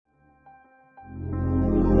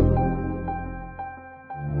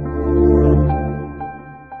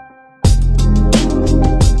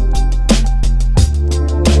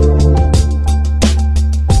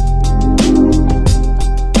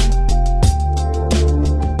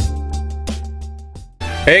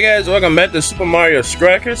Hey guys, welcome back to Super Mario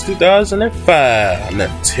Strikers 2005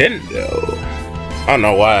 Nintendo. I don't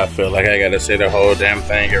know why I feel like I gotta say the whole damn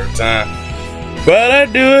thing every time, but I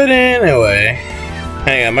do it anyway.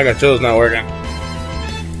 Hang on, my controller's not working.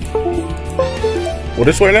 Well,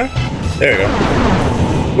 this way now? There we go.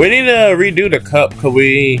 We need to redo the cup because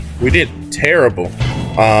we did terrible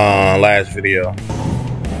last video.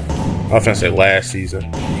 I was gonna say last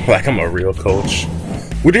season, like I'm a real coach.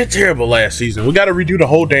 We did terrible last season. We got to redo the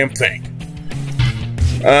whole damn thing.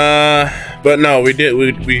 But no, we did.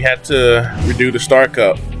 We had to redo the Star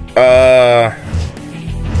Cup.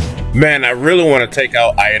 Man, I really want to take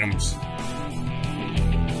out items.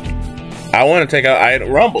 I want to take out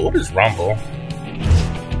item Rumble. What is Rumble?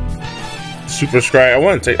 Super Scry. I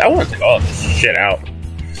want to take all this shit out.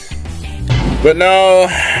 But no,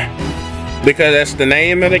 because that's the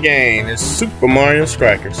name of the game. It's Super Mario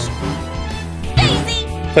Strikers.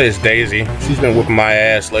 Play as Daisy. She's been whipping my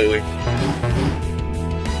ass lately.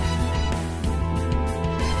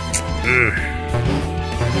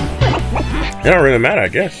 It don't really matter, I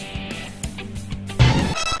guess.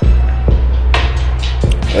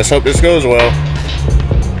 Let's hope this goes well.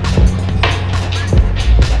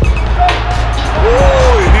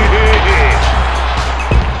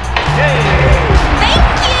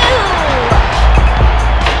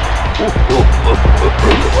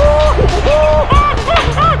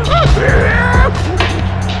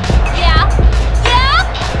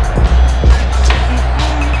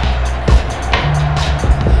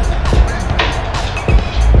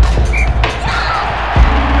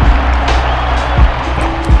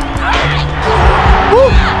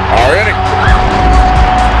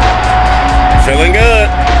 Feeling good.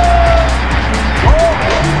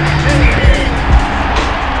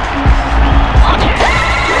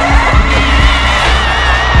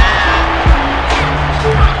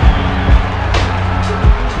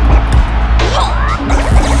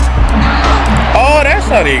 Oh, that's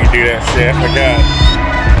how you can do that shit. I forgot.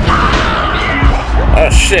 Oh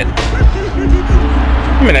shit.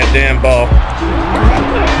 Give me that damn ball.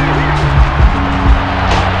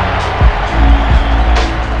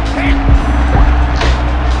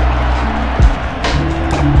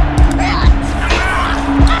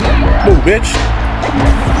 Move, bitch.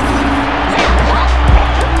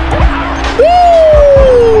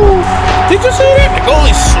 Woo! Did you see that? The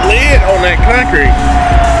goalie slid on that concrete.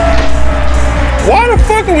 Why the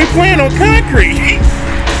fuck are we playing on concrete?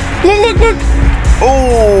 Look, look, look.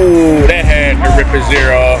 Oh, that had to rip his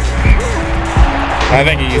ear off. I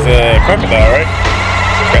think he's a crocodile, right?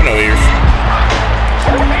 Got no ears.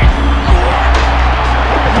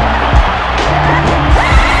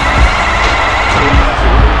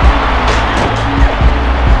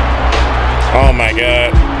 Oh my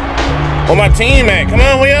god. Where my team at? Come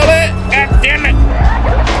on, we all at? God damn it.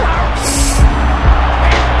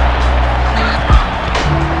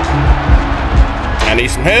 I need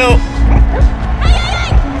some help.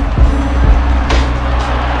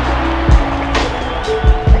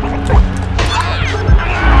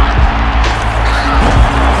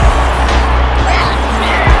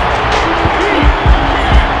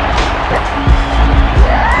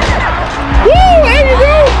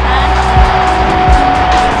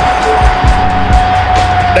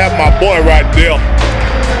 That's my boy right there.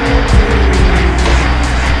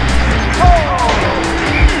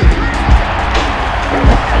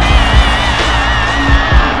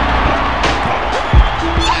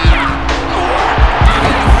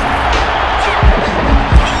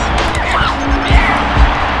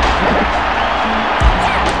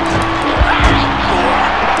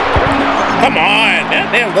 Come on, that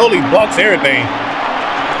damn goalie blocks everything.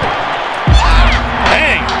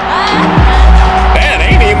 Dang. Man,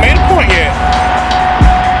 ain't even made a point yet.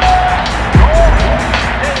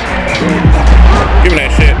 Give me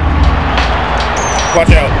that shit.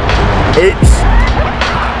 Watch out. Oops.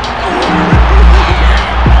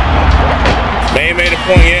 They ain't made a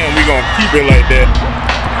point yet, and we gonna keep it like that.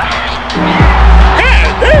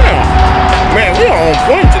 God damn. Man, we are on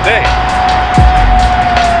point today.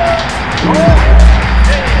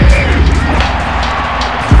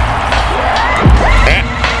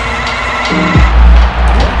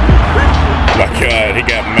 Oh my god, he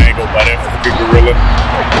got mangled by that fucking gorilla.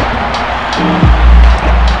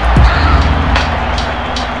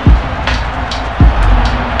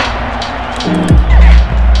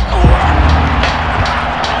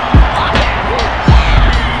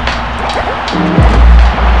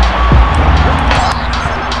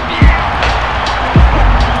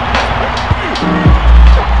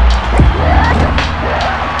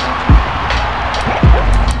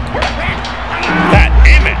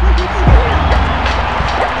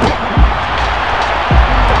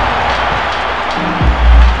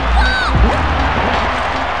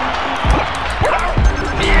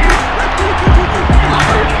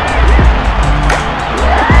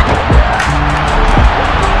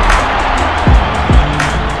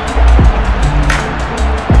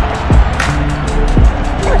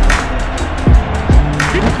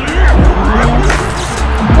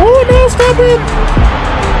 him?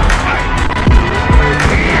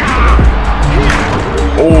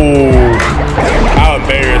 Oh, how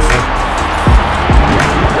embarrassing.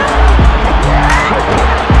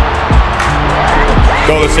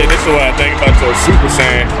 Goalie said, this is what I think about your Super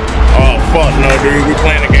Saiyan. Oh, fuck no, dude. We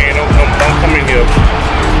playing a game. Don't come in here.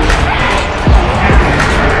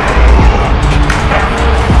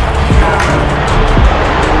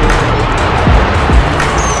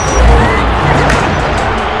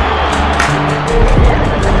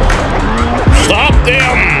 Stop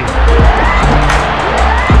them!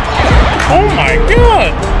 Oh my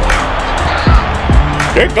god!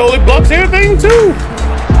 Their goalie blocks everything too!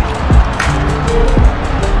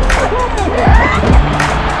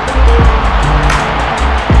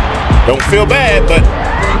 Don't feel bad, but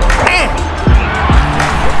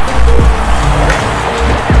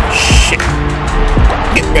shit!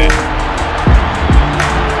 Get back!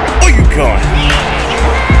 Where you going?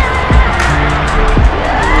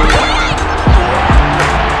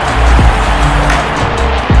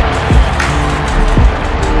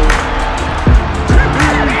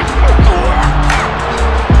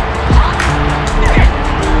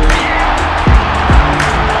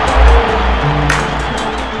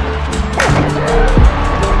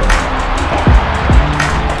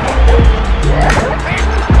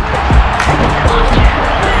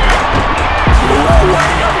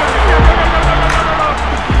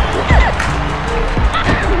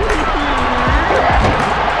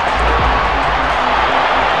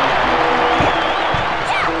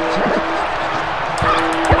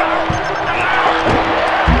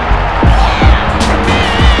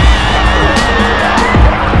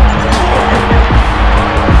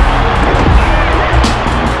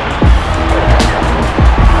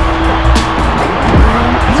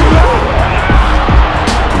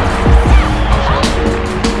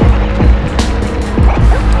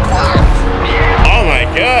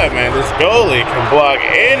 Goalie can block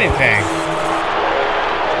anything.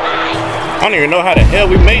 I don't even know how the hell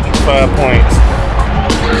we made these 5 points.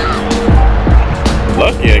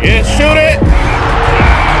 Lucky, I guess. Shoot it!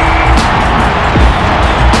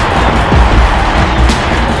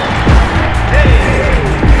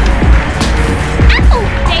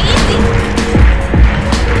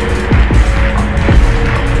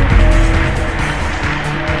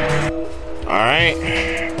 All right.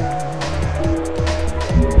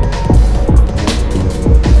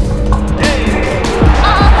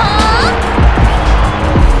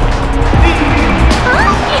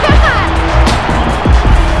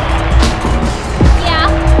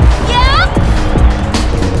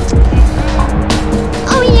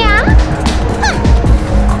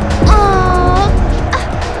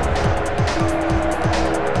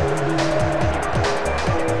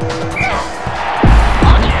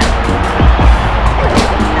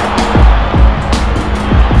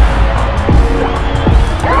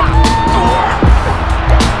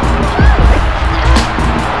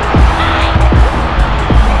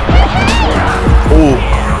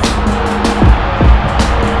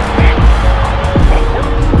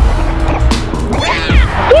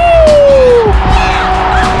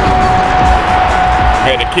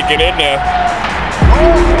 Kick it in there.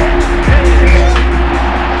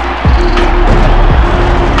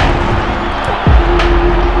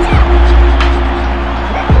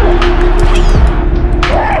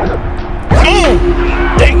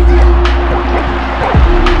 Dang.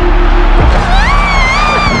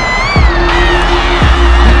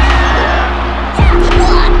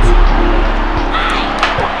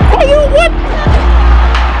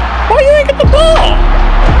 Why you ain't get the ball?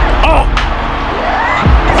 Oh.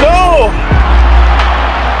 No!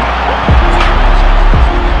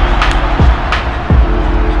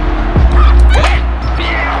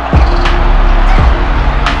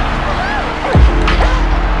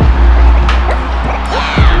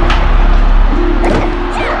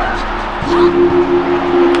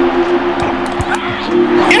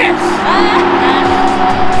 Yes!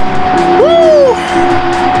 Woo!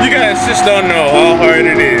 You guys just don't know how hard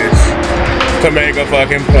it is to make a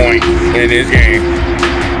fucking point in this game.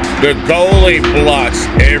 The goalie blocks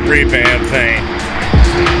every damn thing.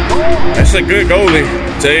 That's a good goalie,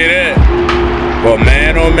 I'll tell you that. But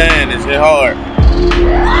man, oh man, is it hard.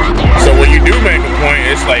 So when you do make a point,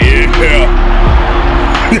 it's like, yeah.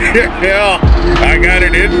 Yeah, I got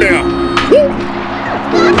it in there.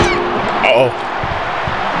 Uh-oh.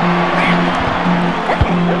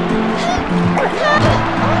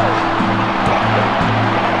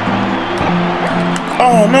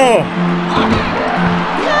 Oh no!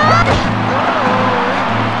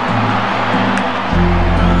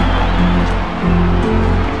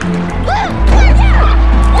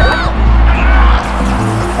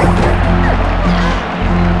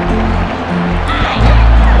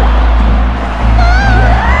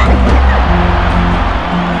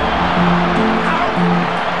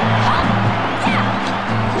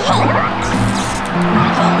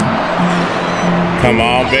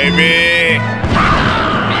 baby.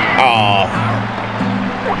 Oh.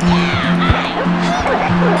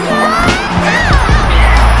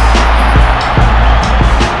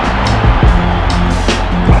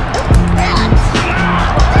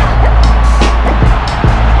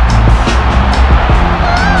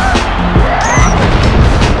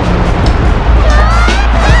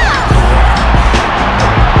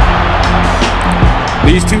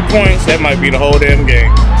 These 2 points, that might be the whole damn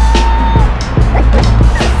game.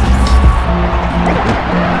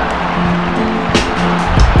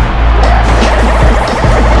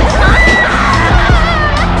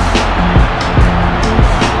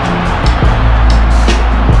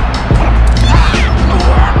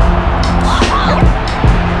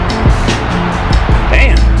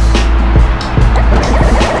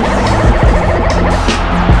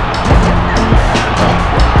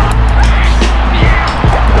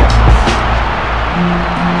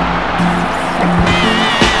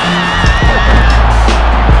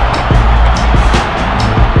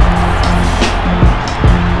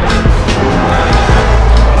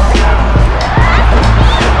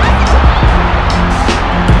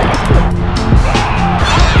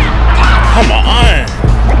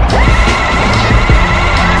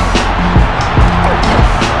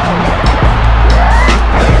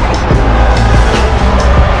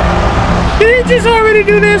 Just already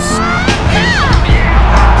do this?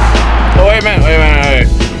 Oh, wait a minute, wait.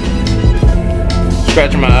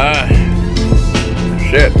 Scratching my eye.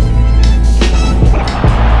 Shit.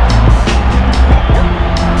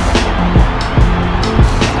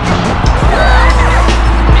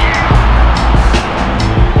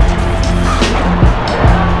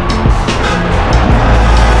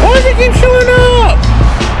 Why does it keep showing up?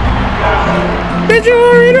 Bitch, you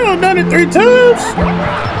already done it 3 times.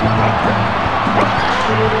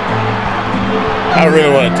 I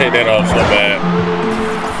really want to take that off so bad.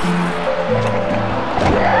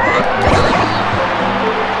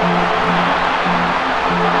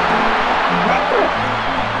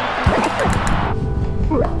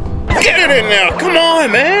 Get it in there! Come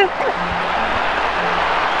on, man!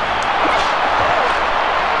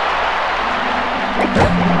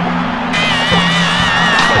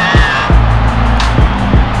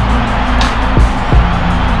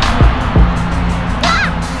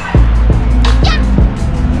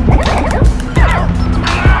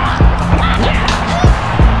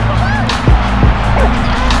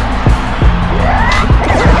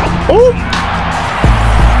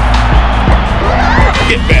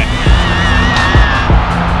 Get back.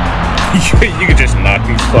 You can just knock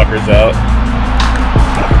these fuckers out.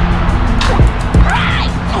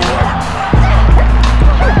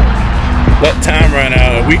 Let time run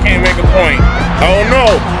out. We can't make a point. Oh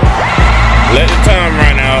no! Let the time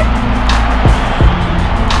run out.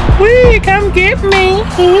 Wee, come get me.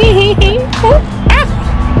 Ah.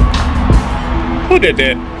 Who did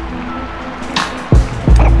that?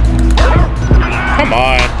 Come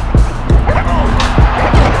on.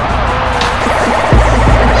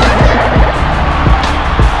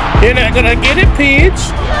 You're not gonna get it,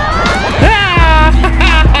 Peach. Ah!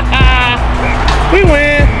 We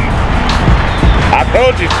win. I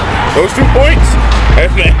told you. Those 2 points,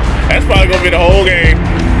 that's probably gonna be the whole game.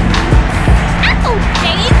 Oh,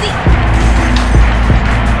 Daisy.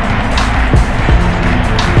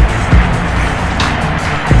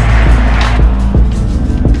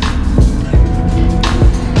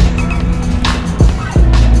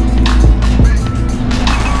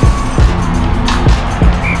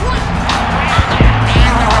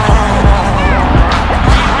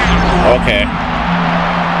 Okay.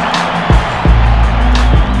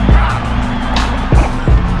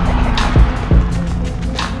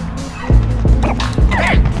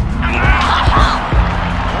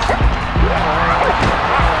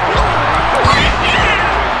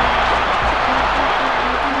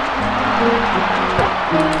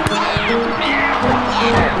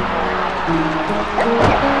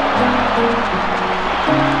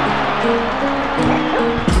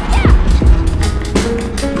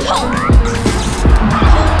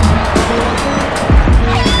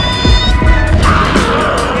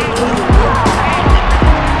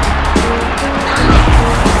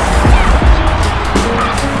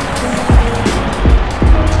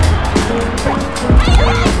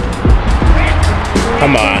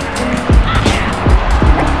 Come on.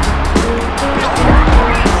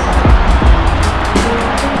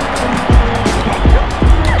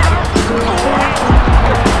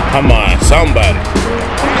 Come on, somebody.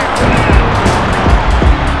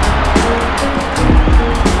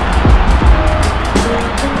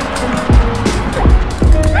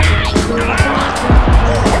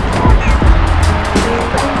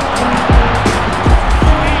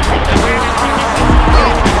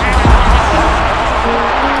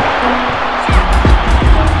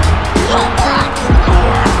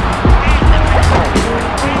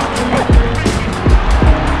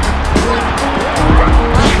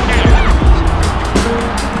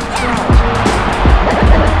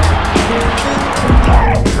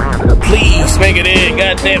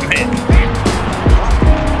 God damn it.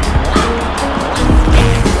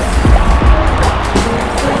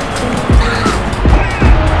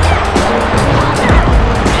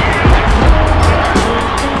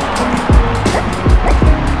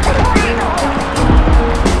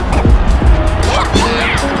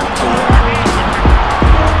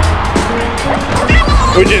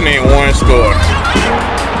 We just need one score.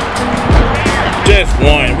 Just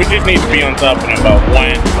one. We just need to be on top of them about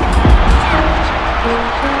one.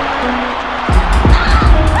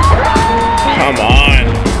 Come on.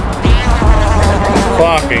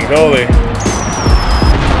 Fucking goalie.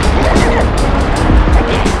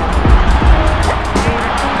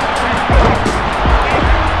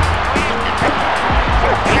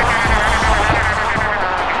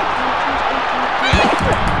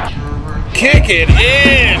 Kick it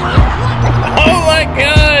in! Oh my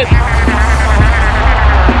god!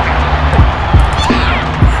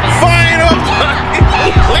 Final!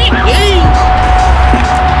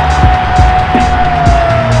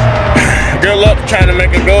 Good luck trying to make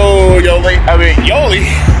a goal, Yoli. I mean, Yoli.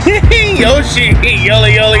 Yoshi.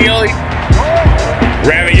 Yoli, Yoli, Yoli.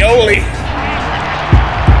 Ravioli.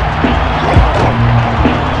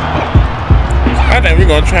 I think we're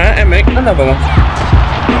gonna try and make another one.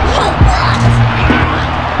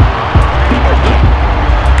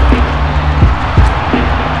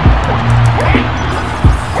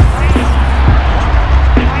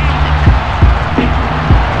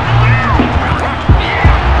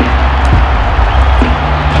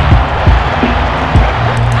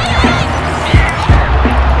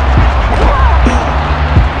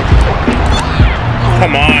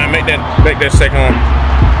 Come on, make that second one.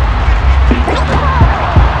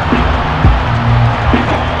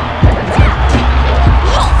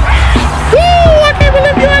 Woo! I can't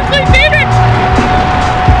believe you actually did it!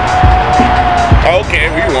 Okay,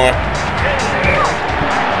 we won.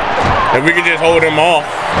 If we could just hold them off.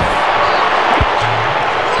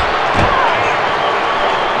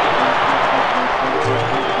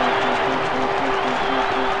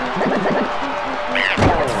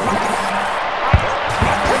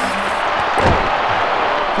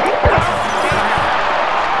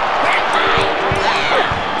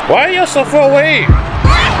 Why are you so far away?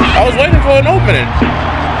 I was waiting for an opening.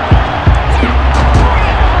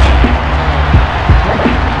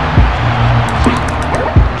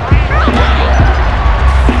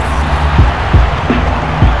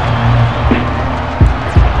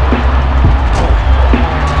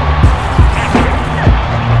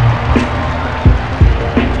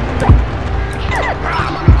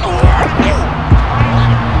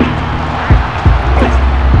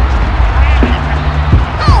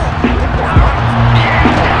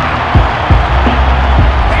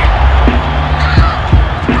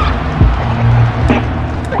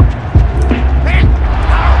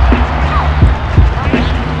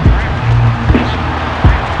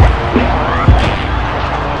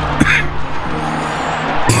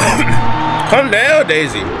 Come down,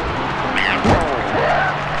 Daisy.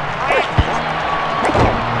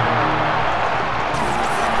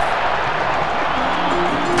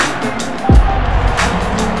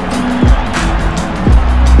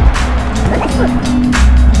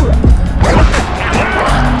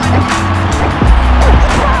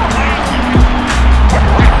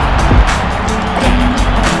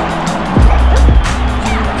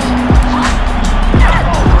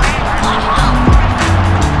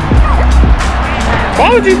 Why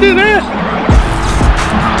would you do that?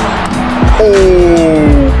 Oh.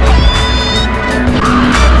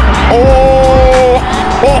 Oh.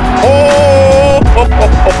 Oh. Oh.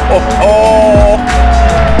 Oh. Oh.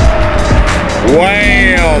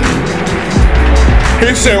 Wham. He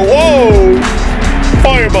said, whoa.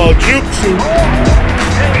 Fireball jutsu.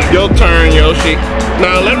 Your turn, Yoshi.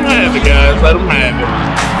 Now let him have it, guys. Let him have it.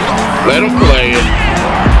 Let him play it.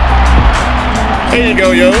 Here you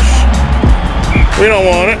go, Yoshi. We don't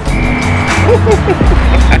want it.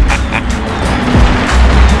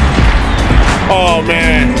 Oh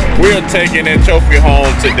man, we're taking that trophy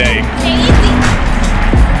home today.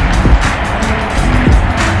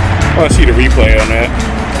 I want to see the replay on that.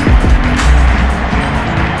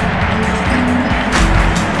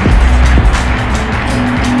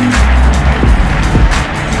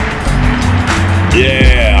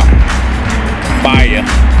 Yeah, fire.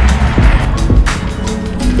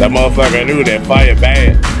 That motherfucker knew that fire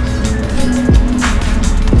bad.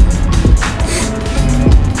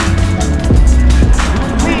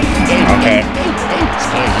 Okay.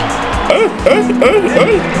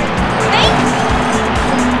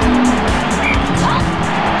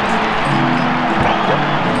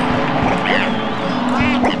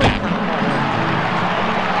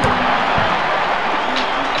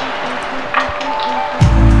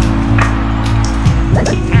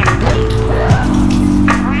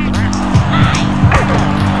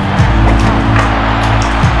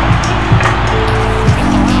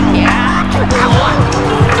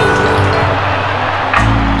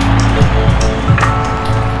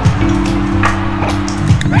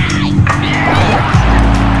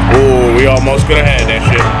 almost could have had that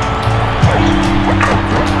shit.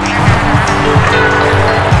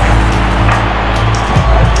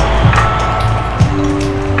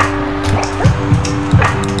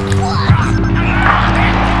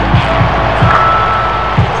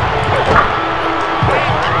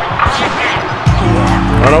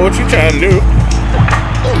 I don't know what you trying to do.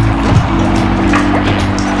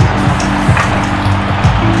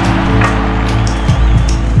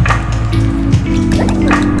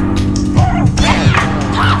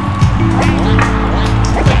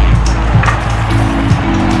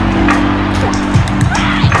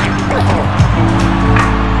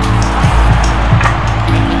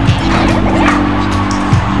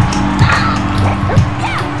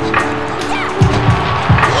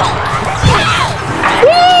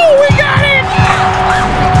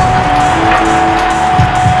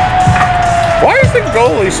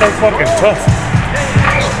 Goalie's so fucking tough.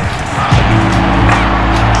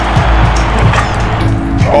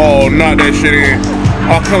 Oh, not that shit in.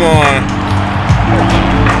 Oh, come on.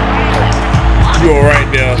 You go right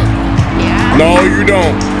there. No, you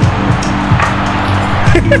don't.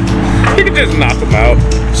 You can just knock him out.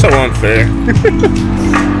 So unfair.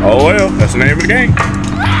 Oh well, that's the name of the game.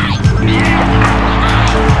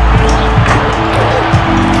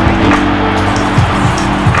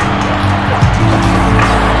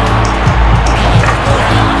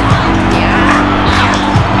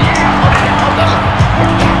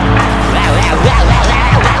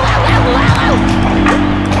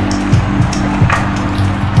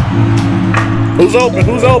 Who's open?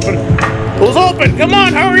 Who's open? Who's open? Come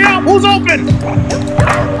on, hurry up! Who's open?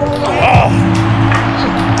 Oh.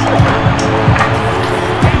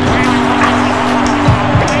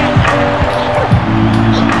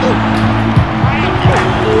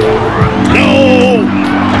 No!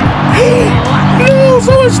 No!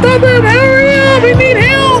 Someone stop him! Hurry up! We need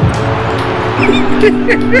help!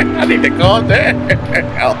 I need to call that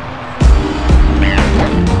help.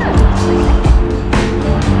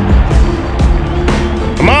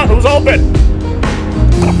 Come on, who's open?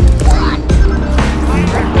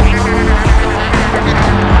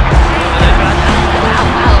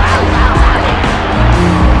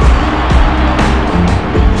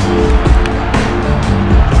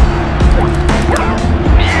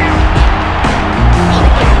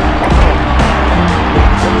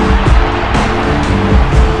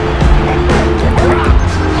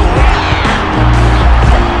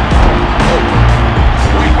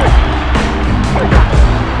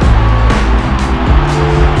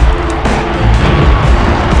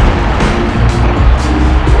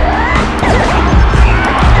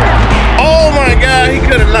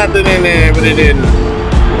 Nothing in there, but it didn't.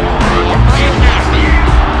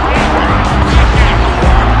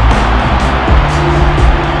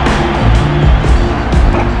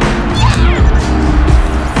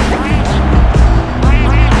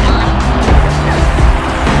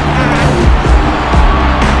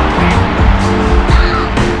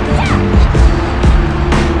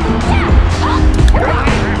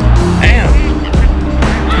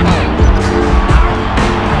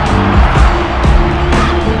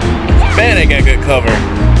 Man, they got good cover.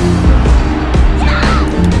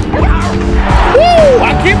 Woo!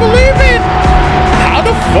 I can't believe it! How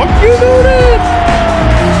the fuck you do that?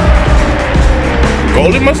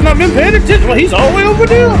 Goldie must not have been paying attention. Well, he's all the way over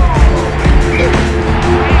there.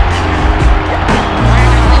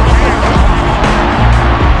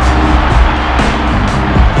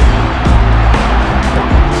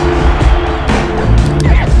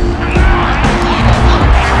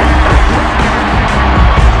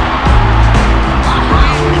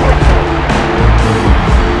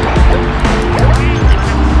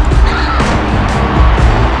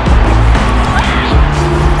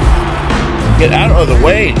 Get out of the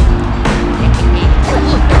way.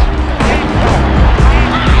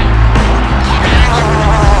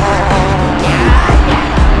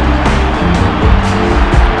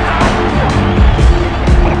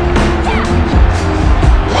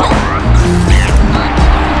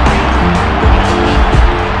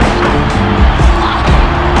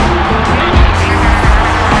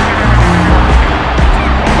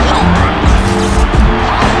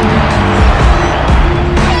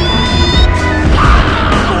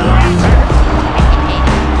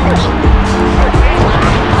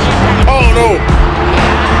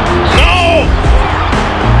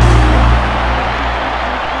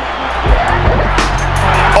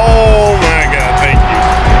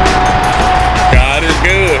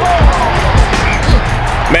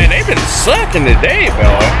 Sucking today,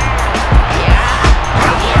 boy.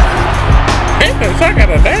 They've been sucking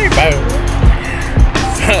today, boy.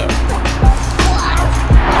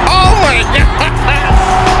 Oh my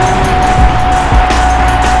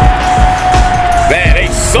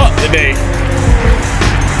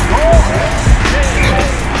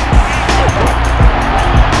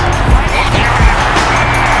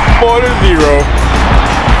 4-0.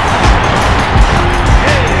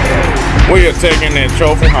 We are taking that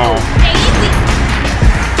trophy home.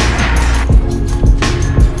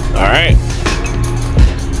 All right.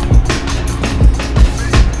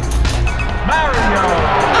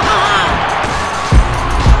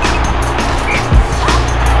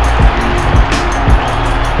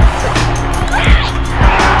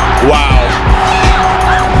 Wow.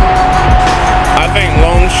 I think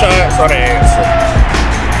long shots are the answer.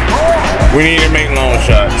 We need to make long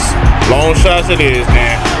shots. Long shots it is,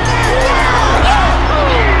 man.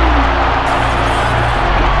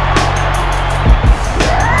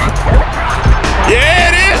 Yeah,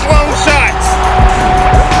 it is long shots.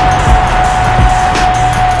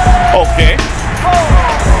 Okay.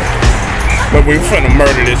 But we're finna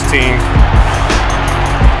murder this team.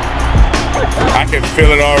 I can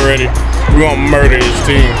feel it already. We're gonna murder this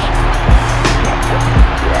team.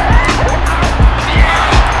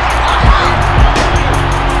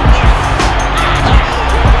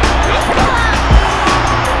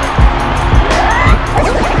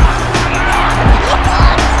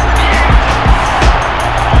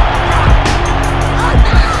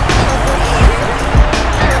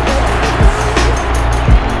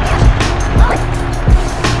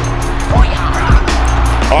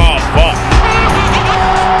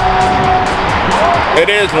 It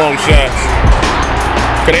is long shots.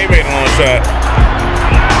 Cause they made a long shot.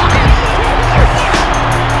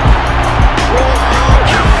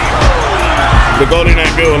 The goalie not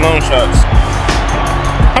good with long shots.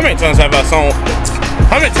 How many times have I sung?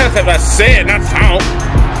 How many times have I said not song?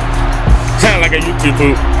 Sound like a YouTube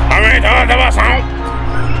poop. How many times have I sung?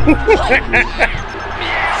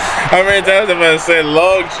 How many times have I said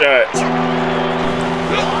long shots?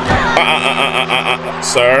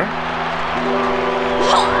 Sir.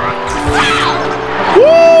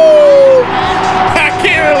 Woo! I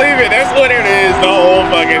can't believe it. That's what it is the whole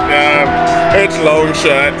fucking time. It's long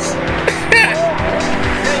shots.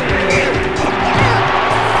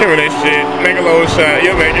 Give me that shit. Make a long shot.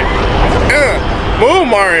 You'll make it. Move,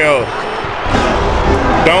 Mario.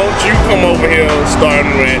 Don't you come over here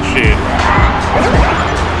starting that shit.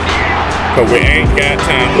 Cause we ain't got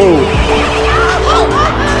time. Move.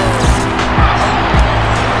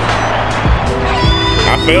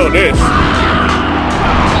 I feel this.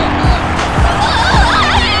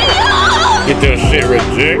 Get this shit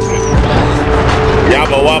rejected.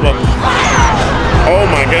 Yabba wabba. Oh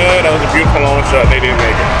my god, that was a beautiful long shot. They didn't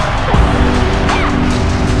make it.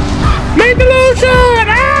 Make the long shot!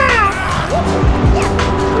 Ah!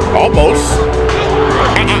 Almost.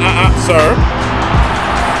 Sir.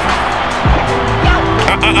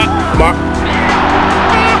 Mark.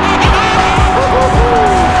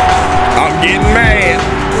 I'm getting mad.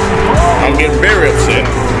 I'm getting very upset.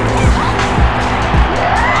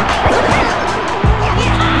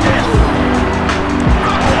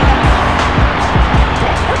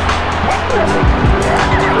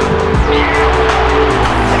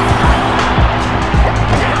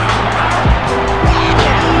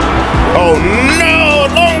 Oh no,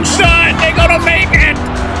 long shot, they're gonna make it.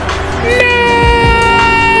 No!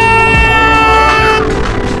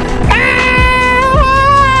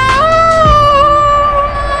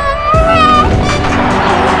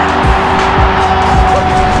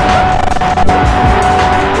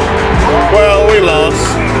 Well, we lost.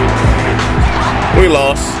 We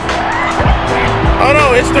lost. Oh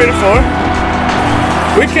no, it's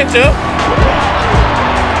 3-4. We catch up.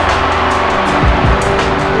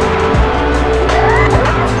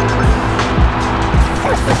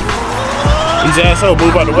 These assholes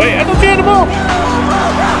move out the way. I don't care the ball.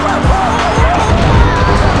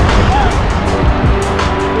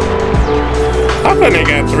 How come they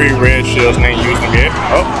got 3 red shells and ain't used them yet?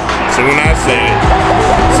 Oh, soon I said it.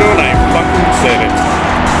 Soon I fucking said it.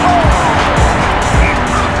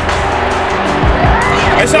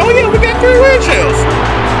 I said, oh yeah, we got 3 red shells.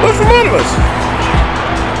 What's from one of us?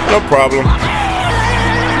 No problem.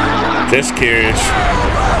 Just curious.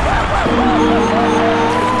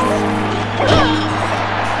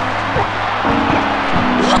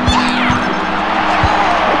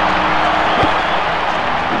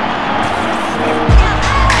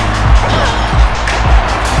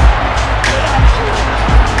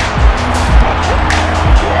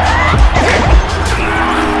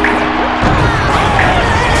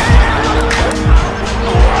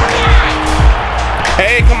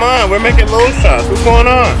 Hey, come on, we're making low shots. What's going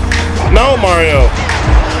on? No, Mario.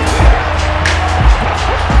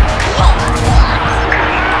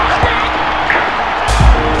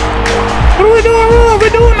 What are we doing wrong? We're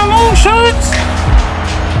doing the long shots.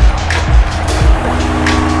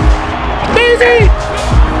 Daisy!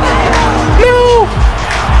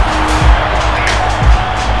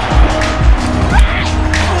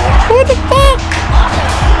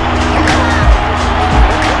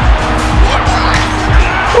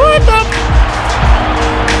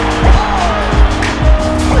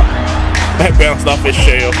 That bounced off his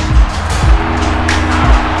shell.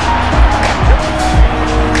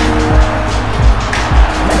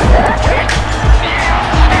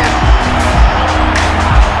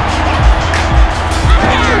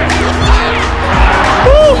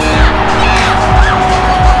 Woo!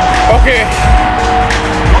 Okay.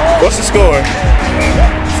 What's the score?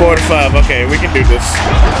 4-5. Okay, we can do this.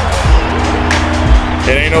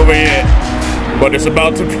 It ain't over yet, but it's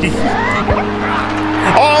about to be.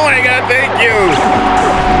 Oh my God, thank you.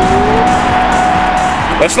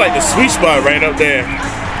 That's like the sweet spot right up there.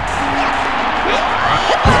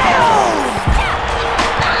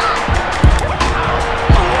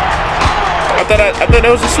 I thought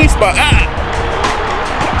that was a sweet spot. Ah!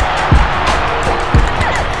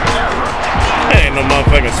 That ain't no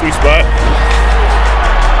motherfucking sweet spot.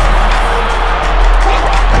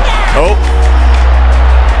 Oh.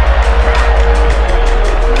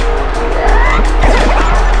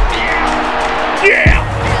 Yeah!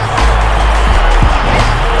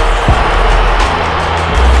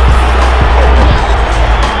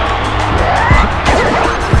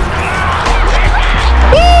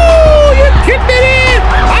 Woo! You kicked it in!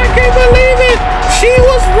 I can't believe it! She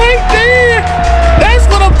was right there! That's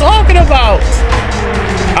what I'm talking about!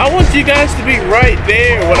 I want you guys to be right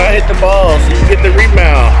there when I hit the ball so you get the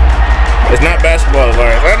rebound. It's not basketball,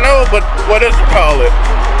 Lawrence. I know, but what does it call it?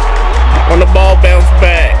 When the ball bounced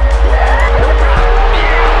back.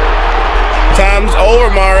 Time's over,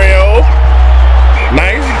 Mario.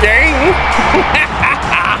 Nice game.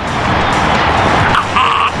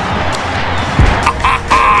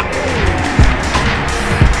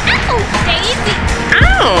 Ow, Daisy.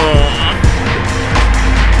 Ow.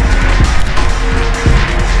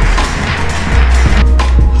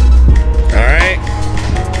 All right.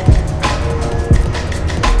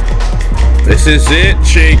 This is it,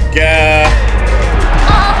 chica.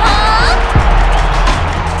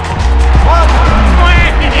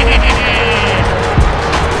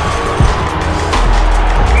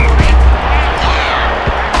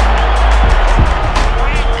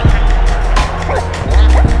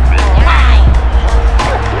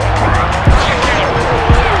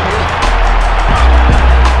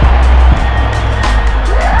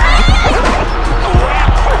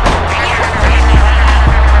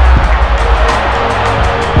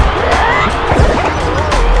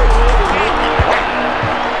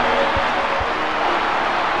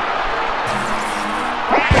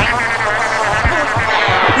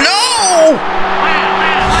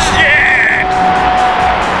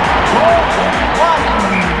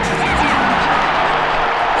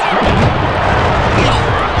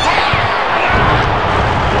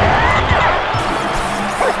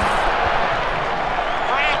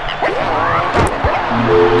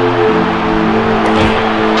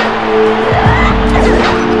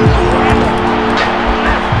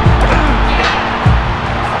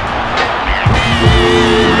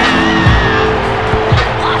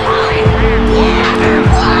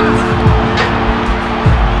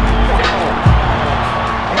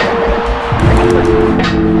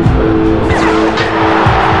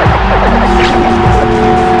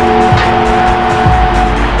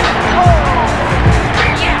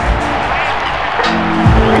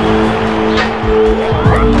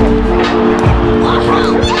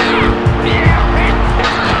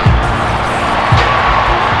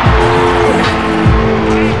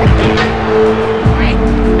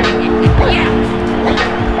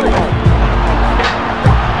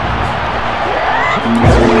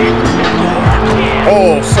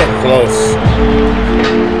 Oh, so close.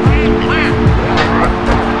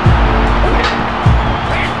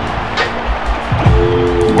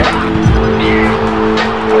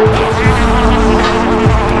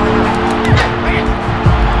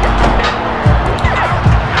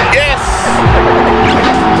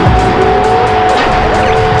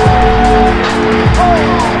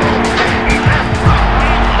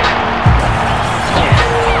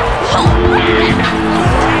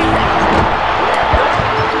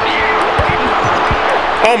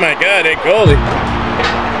 Oh my God, that goalie.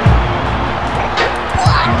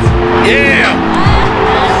 Yeah!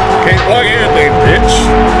 Can't block everything, bitch.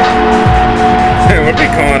 Let me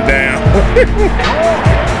calm down.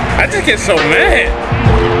 I just get so mad.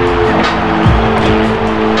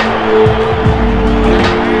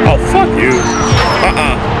 Oh, fuck you.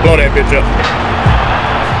 Blow that bitch up.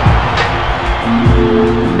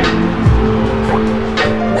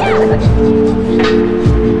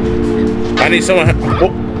 I need someone.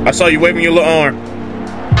 Oh, I saw you waving your little arm.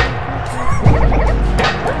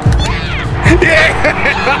 Yeah!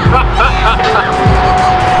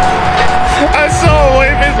 I saw him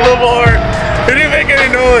wave his little arm. He didn't make any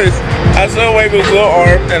noise. I son waved his little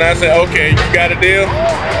arm, and I said, okay, you got a deal?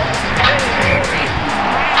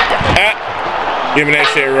 Ah, give me that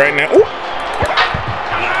shit right now. Ooh.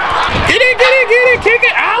 Get it, kick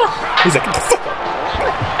it, ow! He's like, get the fuck up.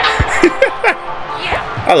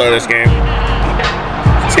 I love this game.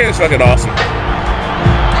 This game is fucking awesome.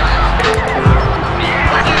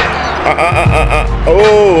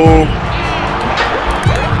 Oh.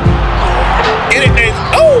 Get it, Ace.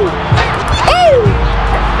 Oh! Oh!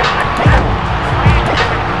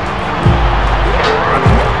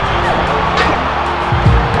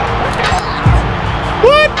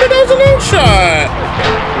 What? That was a long shot.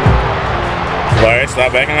 Alright,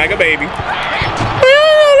 stop acting like a baby.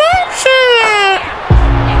 Long shot.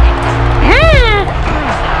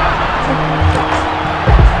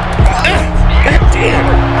 God damn.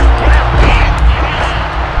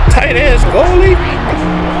 Tight ass goalie.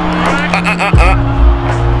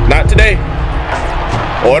 Not today.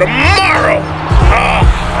 Or tomorrow.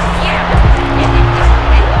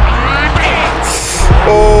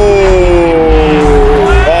 Oh,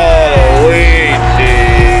 Luigi.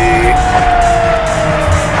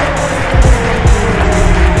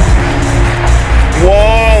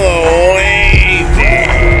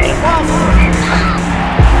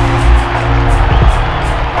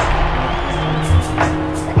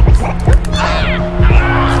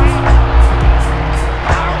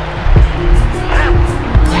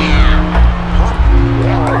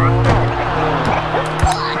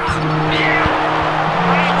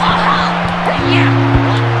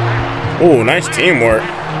 Ooh, nice teamwork.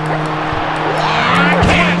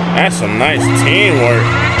 That's some nice teamwork.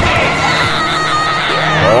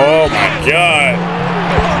 Oh my god.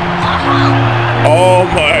 Oh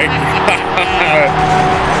my god.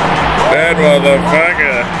 That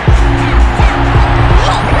motherfucker.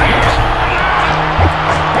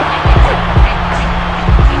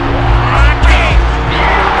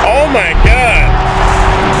 Oh my god.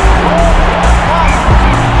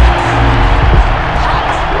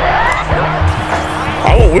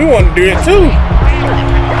 We want to do it too.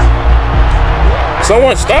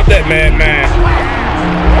 Someone stop that madman.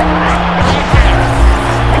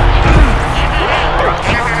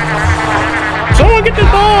 Someone get the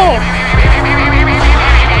ball.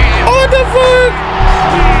 Oh, what the fuck?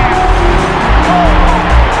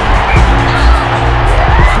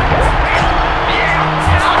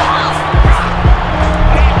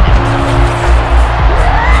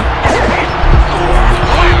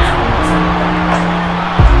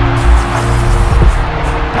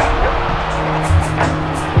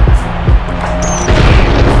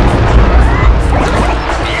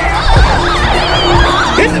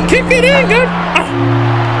 Kick it in, good.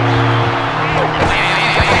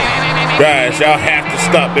 Guys, y'all have to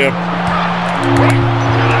stop them.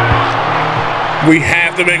 We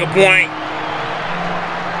have to make a point.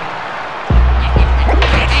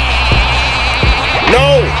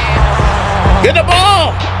 No! Get the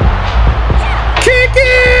ball! Kick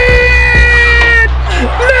it!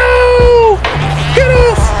 No! Get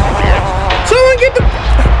off! Someone get the...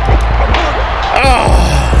 Oh!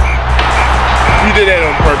 You did that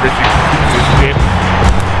on purpose,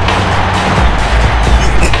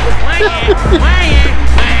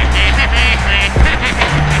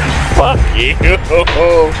 Fuck you.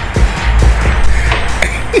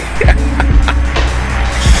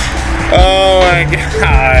 Oh my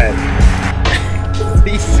god.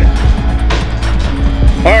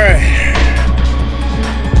 Alright.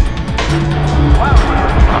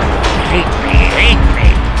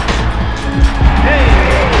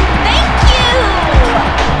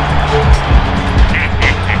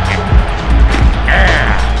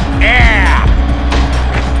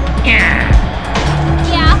 Here,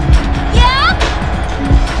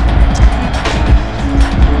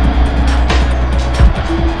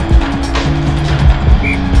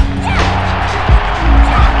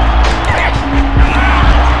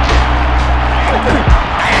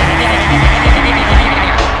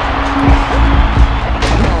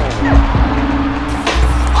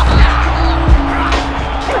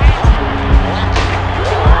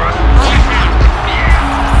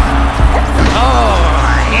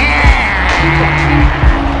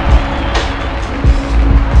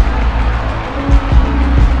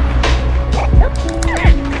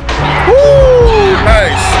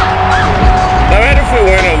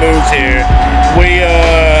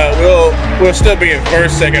 we'll still be in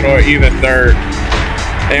first, second, or even third,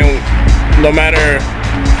 and no matter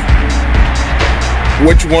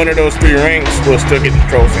which one of those three ranks, we'll still get the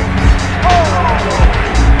trophy.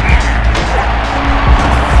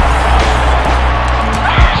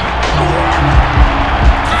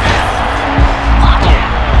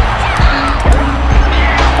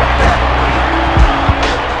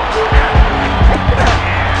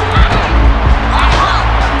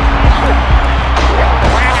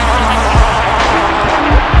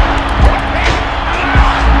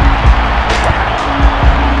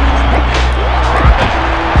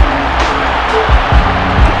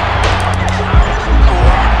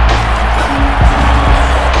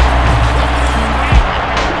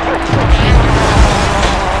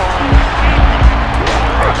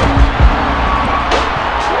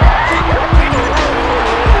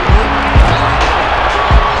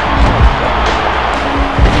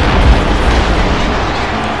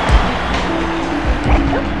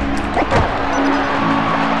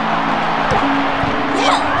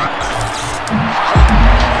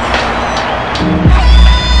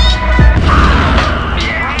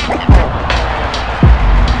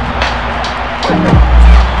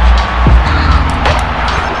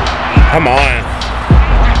 Come on.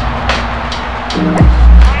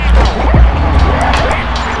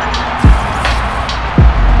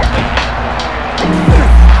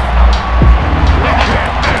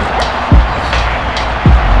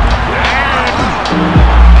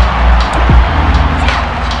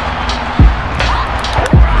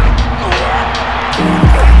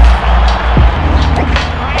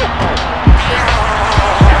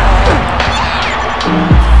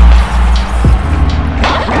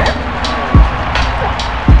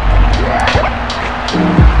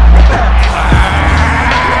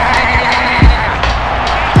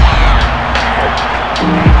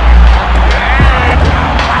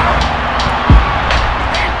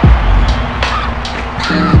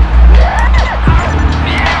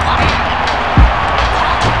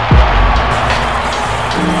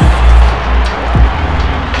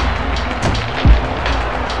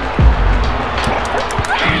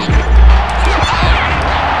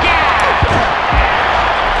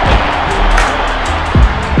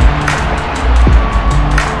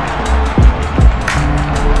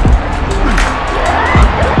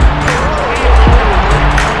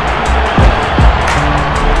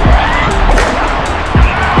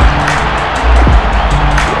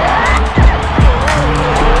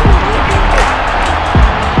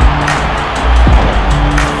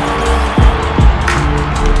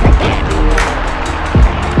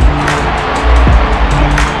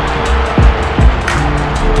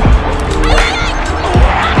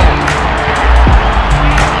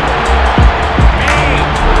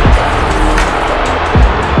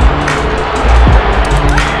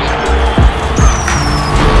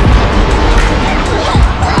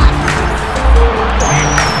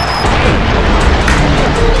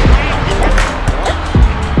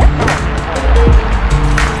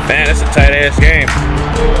 Man, that's a tight ass game.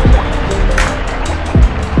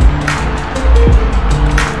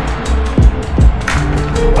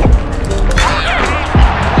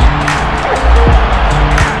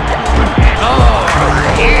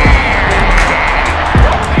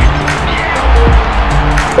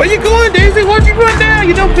 Where you going, Daisy? Why'd you run down,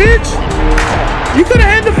 you dumb bitch? You could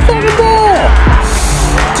have had the fucking ball.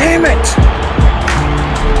 Damn it.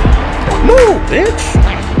 Move, bitch.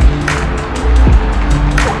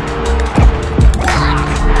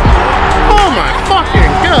 Oh my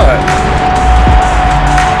fucking god.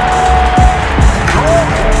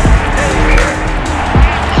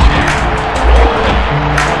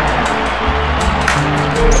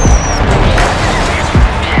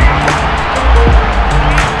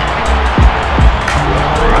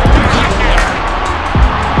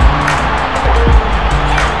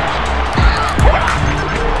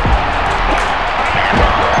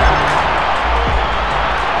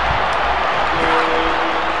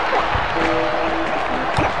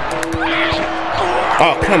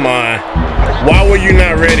 Oh, come on. Why were you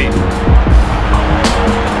not ready?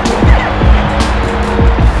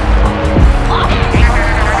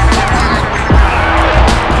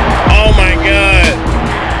 Oh my god.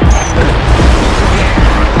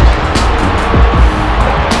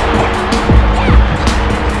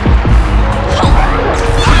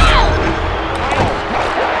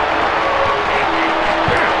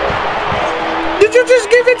 Did you just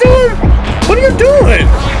give it to him? What are you doing?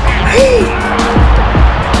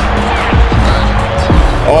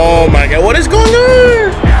 Oh my god, what is going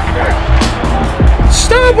on?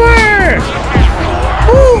 Stop her!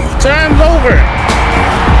 Whew, time's over.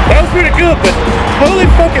 That was pretty good, but holy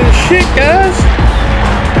fucking shit, guys.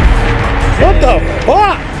 What the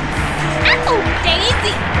fuck? Ow,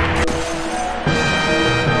 Daisy!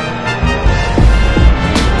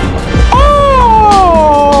 Oh!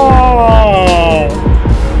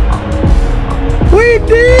 We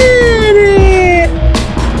did it!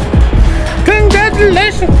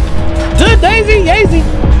 Congratulations to Daisy Yazy.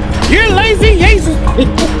 You're lazy Yazy.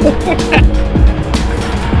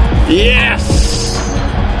 Yes!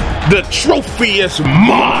 The trophy is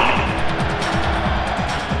mine.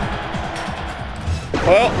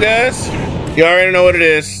 Well, guys, you already know what it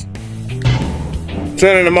is.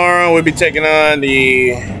 Tune in tomorrow. We'll be taking on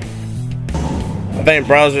the, I think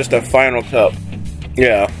Browser's the final cup.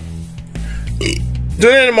 Yeah.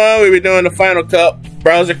 Tune in tomorrow. We'll be doing the final cup,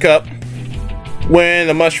 Browser Cup. When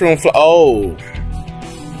the mushroom oh.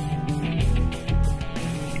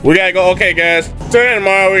 We gotta go, okay guys, tune in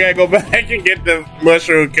tomorrow, we gotta go back and get the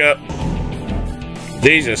mushroom cup.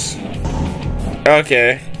 Jesus.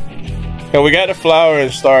 Okay. So we got the flower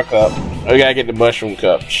and star cup. We gotta get the mushroom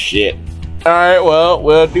cup. Shit. Alright, well,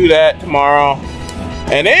 we'll do that tomorrow.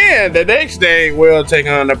 And then the next day, we'll take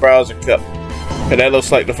on the Browser Cup. And that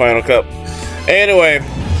looks like the final cup. Anyway,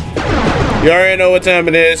 you already know what time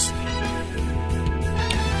it is.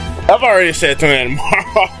 I've already said tune in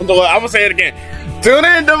tomorrow. I'm gonna say it again. Tune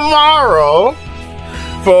in tomorrow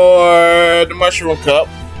for the Mushroom Cup.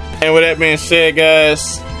 And with that being said,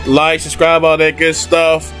 guys, like, subscribe, all that good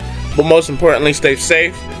stuff. But most importantly, stay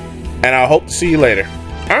safe. And I hope to see you later.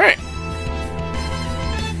 All right.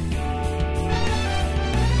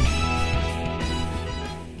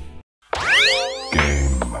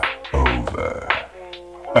 Game over.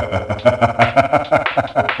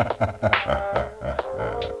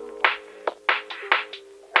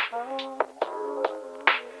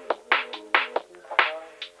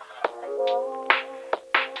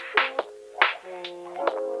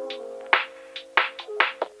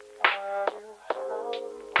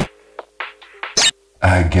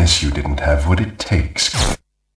 I guess you didn't have what it takes.